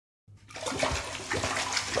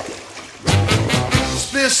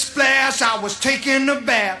Splish splash, I was taking a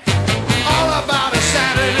bath. All about a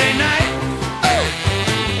Saturday night. Oh,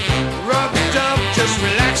 rubbed up, just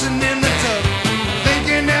relaxing in the tub,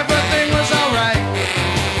 thinking everything was alright.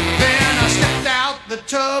 Then I stepped out the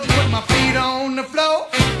tub, put my feet on the floor,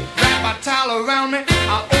 wrapped my towel around me,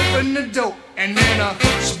 I opened the door, and then a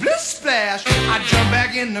splish splash, I jumped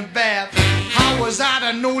back in the bath. How was I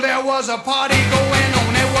to know there was a party going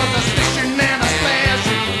on? There was a splishing and a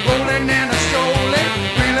splashing, rolling and a strolling,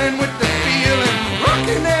 reeling with the feeling,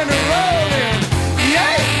 rocking and a rolling.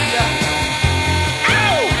 Yeah!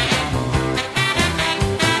 Ow!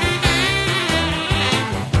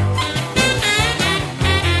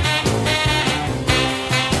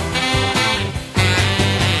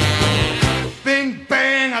 Bing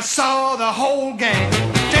bang, I saw the whole gang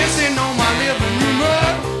dancing on my living room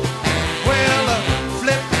rug. Well,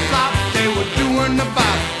 flip-flop, they were doing the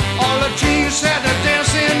bop. All the teens had a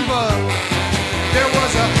dancing bug. There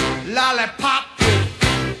was a lollipop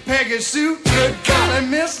with Peggy Sue. Good golly,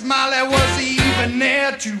 Miss Molly was even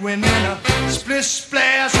there too. And then a splish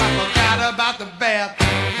splash, I forgot about the bath.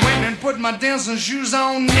 Went and put my dancing shoes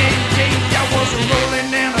on. Yeah, I was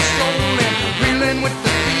rolling and a strolling, reeling with the